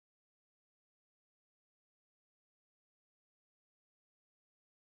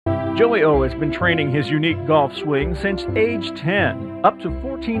Joey O has been training his unique golf swing since age 10, up to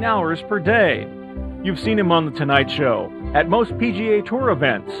 14 hours per day. You've seen him on The Tonight Show, at most PGA Tour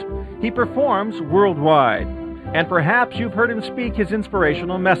events. He performs worldwide, and perhaps you've heard him speak his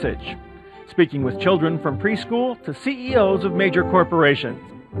inspirational message, speaking with children from preschool to CEOs of major corporations.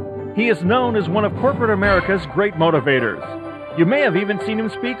 He is known as one of corporate America's great motivators. You may have even seen him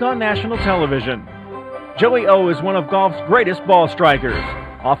speak on national television. Joey O is one of golf's greatest ball strikers,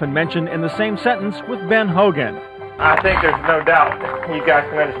 often mentioned in the same sentence with Ben Hogan. I think there's no doubt you guys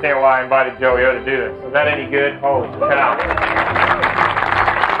can understand why I invited Joey O to do this. Is that any good? Holy cow.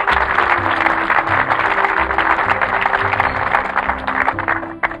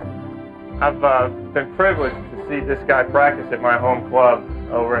 I've been privileged to see this guy practice at my home club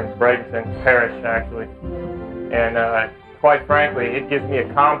over in Bradenton Parish, actually. And quite frankly, it gives me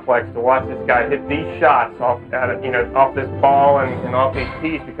a complex to watch this guy hit these shots off this ball and off these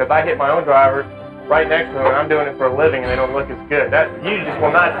tees, because I hit my own driver right next to him, and I'm doing it for a living, and they don't look as good. You just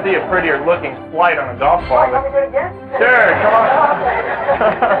will not see a prettier looking flight on a golf ball. Sure, come on.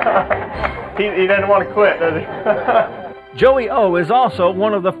 He doesn't want to quit, does he? Joey O is also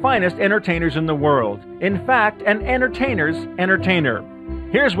one of the finest entertainers in the world. In fact, an entertainer's entertainer.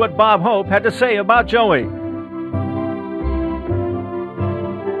 Here's what Bob Hope had to say about Joey.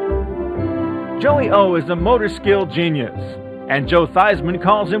 Joey O is a motor skill genius, and Joe Theismann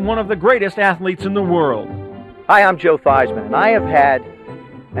calls him one of the greatest athletes in the world. Hi, I'm Joe Theismann, and I have had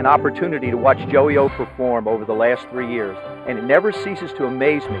an opportunity to watch Joey O perform over the last 3 years, and it never ceases to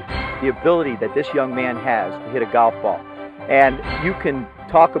amaze me the ability that this young man has to hit a golf ball. And you can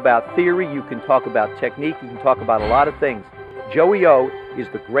talk about theory, you can talk about technique, you can talk about a lot of things. Joey O is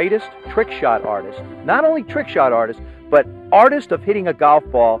the greatest trick shot artist, not only trick shot artist, but artist of hitting a golf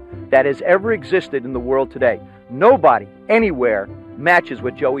ball that has ever existed in the world today. Nobody, anywhere, matches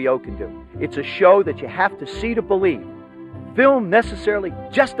what Joey O can do. It's a show that you have to see to believe. Film necessarily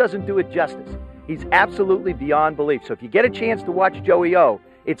just doesn't do it justice. He's absolutely beyond belief. So if you get a chance to watch Joey O,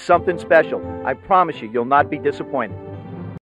 it's something special. I promise you, you'll not be disappointed.